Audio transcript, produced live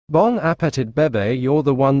Bon appetit bebe, you're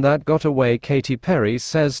the one that got away. Katy Perry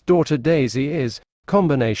says daughter Daisy is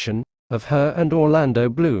combination of her and Orlando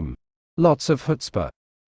Bloom. Lots of chutzpah.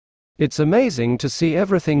 It's amazing to see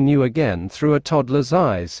everything new again through a toddler's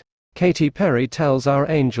eyes, Katy Perry tells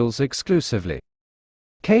Our Angels exclusively.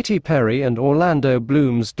 Katy Perry and Orlando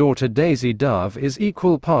Bloom's daughter Daisy Dove is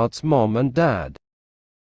equal parts mom and dad.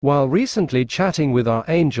 While recently chatting with Our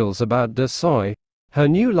Angels about De Soy, her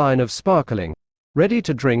new line of sparkling,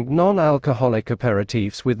 ready-to-drink non-alcoholic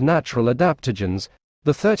aperitifs with natural adaptogens,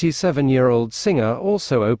 the 37-year-old singer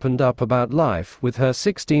also opened up about life with her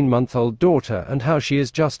 16-month-old daughter and how she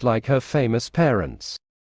is just like her famous parents.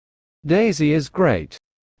 Daisy is great,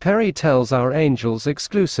 Perry tells Our Angels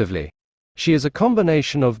exclusively. She is a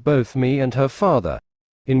combination of both me and her father,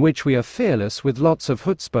 in which we are fearless with lots of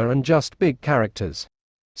chutzpah and just big characters.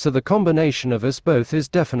 So the combination of us both is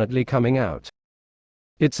definitely coming out.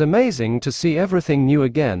 It's amazing to see everything new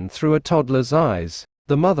again through a toddler's eyes,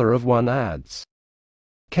 the mother of one adds.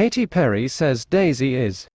 Katy Perry says Daisy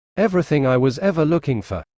is everything I was ever looking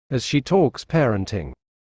for, as she talks parenting.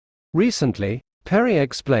 Recently, Perry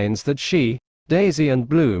explains that she, Daisy and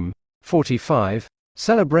Bloom, 45,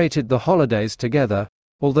 celebrated the holidays together,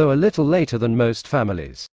 although a little later than most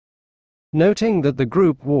families. Noting that the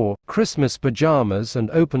group wore Christmas pajamas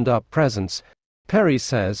and opened up presents, Perry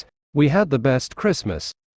says, "We had the best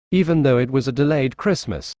Christmas, even though it was a delayed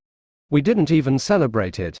Christmas. We didn't even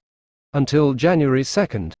celebrate it until January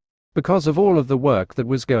 2nd, because of all of the work that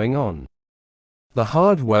was going on." The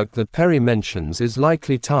hard work that Perry mentions is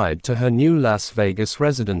likely tied to her new Las Vegas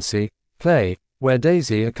residency, Play, where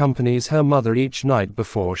Daisy accompanies her mother each night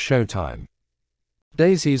before showtime.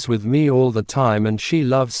 "Daisy's with me all the time and she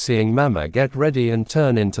loves seeing Mama get ready and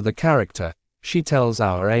turn into the character," she tells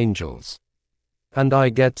Our Angels. "And I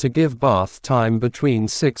get to give bath time between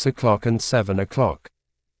 6 o'clock and 7 o'clock.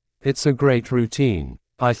 It's a great routine.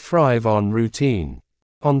 I thrive on routine."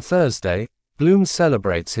 On Thursday, Bloom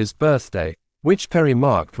celebrates his birthday, which Perry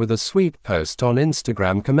marked with a sweet post on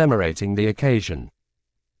Instagram commemorating the occasion.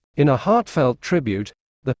 In a heartfelt tribute,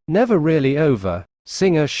 the "Never Really Over"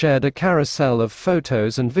 singer shared a carousel of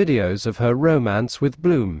photos and videos of her romance with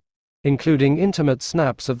Bloom, including intimate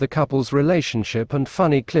snaps of the couple's relationship and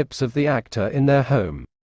funny clips of the actor in their home.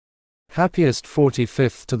 "Happiest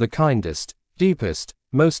 45th to the kindest, deepest,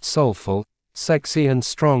 most soulful, sexy and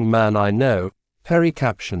strong man I know," Perry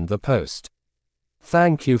captioned the post.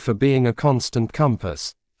 "Thank you for being a constant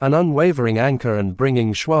compass, an unwavering anchor and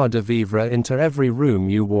bringing joie de vivre into every room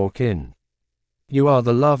you walk in. You are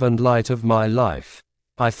the love and light of my life.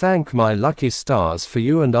 I thank my lucky stars for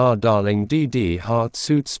you and our darling DD heart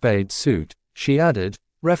suit spade suit," she added,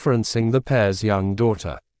 referencing the pair's young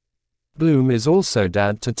daughter. Bloom is also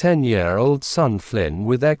dad to 10-year-old son Flynn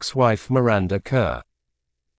with ex-wife Miranda Kerr.